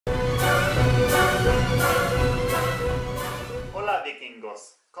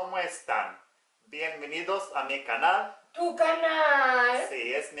¿Cómo están? Bienvenidos a mi canal. ¡Tu canal!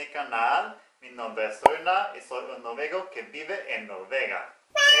 Sí, es mi canal. Mi nombre es Runar y soy un noruego que vive en Noruega.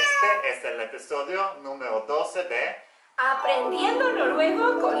 Este es el episodio número 12 de Aprendiendo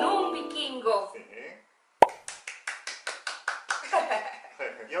noruego con un vikingo. Sí.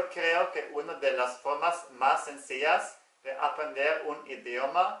 Yo creo que una de las formas más sencillas de aprender un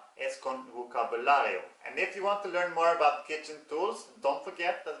idioma es con vocabulario. And if you want to learn more about kitchen tools, don't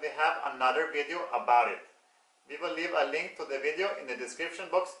forget that we have another video about it. We will leave a link to the video in the description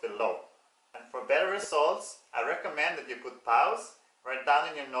box below. And for better results, I recommend that you put pause, write down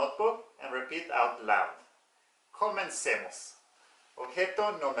in your notebook, and repeat out loud. Comencemos.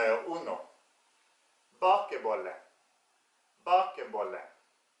 Objeto número 1. Bakebolle. Bakebolle.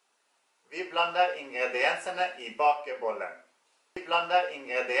 Vi blander ingrediensene i bakebollen. Vi blander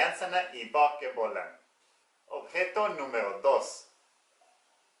ingrediensene i bakebollen. Objeto número 2.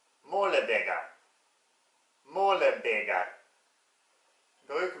 Målebeger. Målebeger.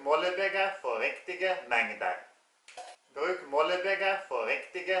 Bruk målebeger for riktige mengder. Bruk målebeger for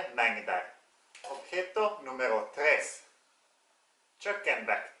riktige mengder. Objeto número 3.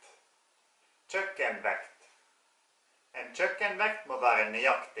 Kjøkkenvekt. Kjøkkenvekt. En kjøkkenvekt må være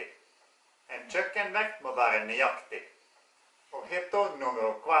nøyaktig. En kjøkkenvekt må være nøyaktig. Objeto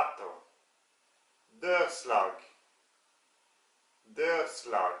número 4. Dørslag.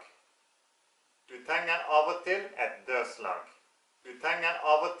 Dørslag. Du trenger av og til et dørslag. Du trenger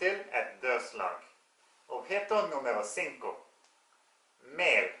av og til et dørslag. Objeto número 5.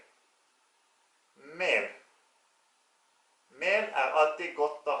 Mel. Mel. Mel er alltid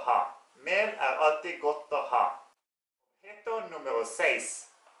godt å ha. Mel er alltid godt å ha. Objeto número 6.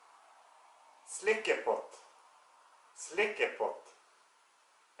 Slikkepott. Slikkepott.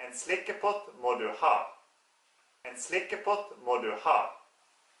 En slikkepott må du ha. En slikkepott må du ha.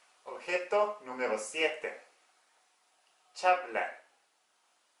 Objeto número 7. Kjevle.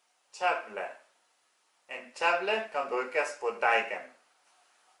 Kjevle. En kjevle kan brukes på deigen.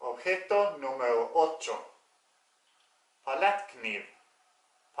 Objeto número 8. Palettkniv.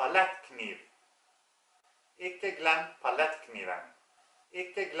 Palettkniv. Ikke glem palettkniven.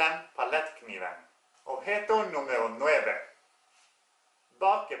 Ikke glem palettkniven. Objeto número 9.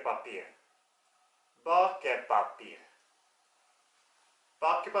 Bakepapir. Bakepapir.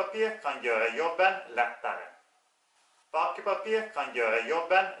 Bakepapir kan gjøre jobben lettere. Bakepapir kan gjøre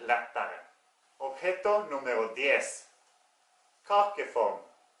jobben lettere. Objeto número 10. Kakeform.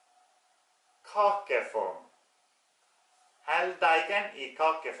 Kakeform. Hell deigen i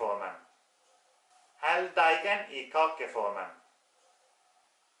kakeformen. Hell deigen i kakeformen.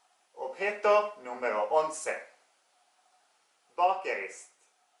 Objeto número 11. Bakerist.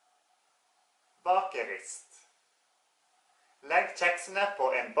 Bakerist. Legg kjeksene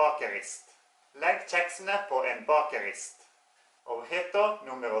på en bakerist. Legg kjeksene på en bakerist. Objeto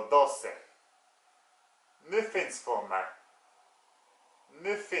número 12. Muffinsformer.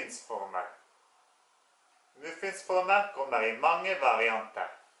 Muffinsformer. Muffinsformer kommer i mange varianter.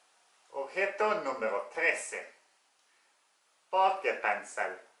 Objeto número 13.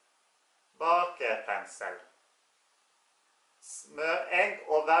 Bakepensel. Bakepensel. Smør egg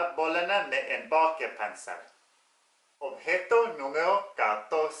over bollene med en bakepensel. Objeto número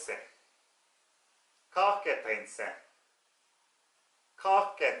 14. Kaketrinse.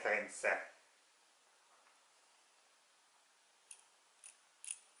 Kaketrinse.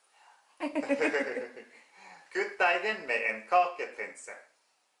 Kutt deigen med en kaketrinse.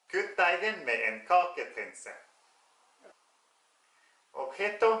 Kutt deigen med en kaketrinse.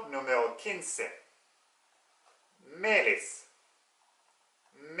 Objeto número 15. Melis.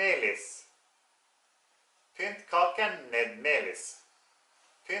 Melis. Pynt kaken med melis.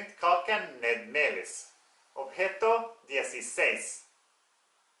 Pynt kaken med melis. Objeto 16.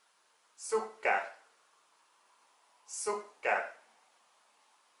 Sukker. Sukker.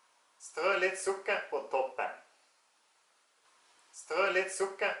 Strø litt sukker på toppen. Strø litt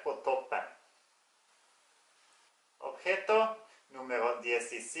sukker på toppen. Objeto número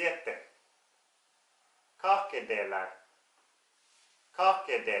 17. Kakedeler.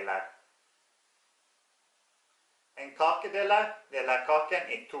 Kakedeler. En kakedeler deler kaken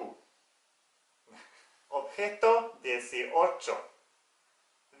i 2. Objeto 18.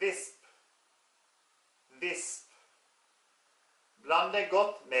 Visp. Visp. Blande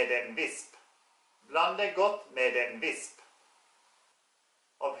godt med en visp. Blande godt med en visp.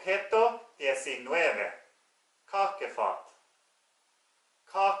 Objeto 19. Kakefat.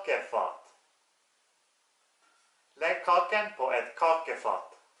 Kakefat. Legg kaken på et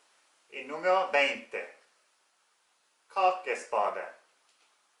kakefat. I nummer 20. Kakespade.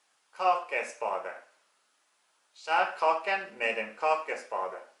 kakespade. Skjær kaken med en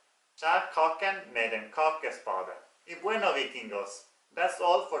kakespade. Skjær kaken med en kakespade. Y bueno, vikingos, that's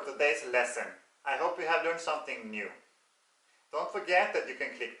all for today's lesson. I hope you have learned something new. Don't forget that you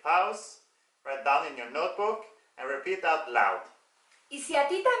can click pause, write down in your notebook, and repeat out loud. Y si a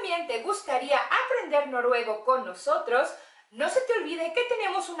ti también te gustaría aprender noruego con nosotros, no se te olvide que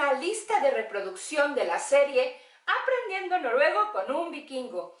tenemos una lista de reproducción de la serie Aprendiendo Noruego con un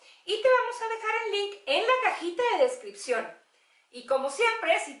Vikingo. Y te vamos a dejar el link en la cajita de descripción. Y como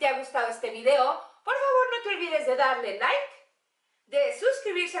siempre, si te ha gustado este video, por favor no te olvides de darle like, de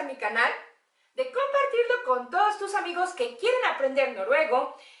suscribirse a mi canal, de compartirlo con todos tus amigos que quieren aprender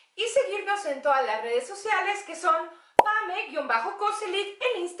noruego y seguirnos en todas las redes sociales que son Pame-Koselig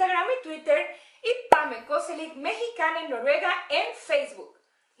en Instagram y Twitter y Pame Koselig Mexicana en Noruega en Facebook.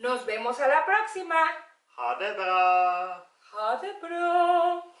 Nos vemos a la próxima. Ha det bra! Ha det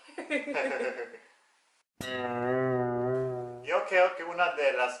bra. Yo creo que una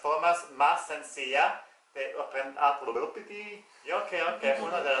de las formas más sencillas de aprender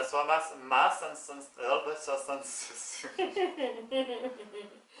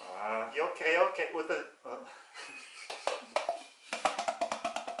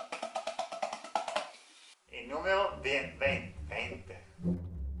y número 20.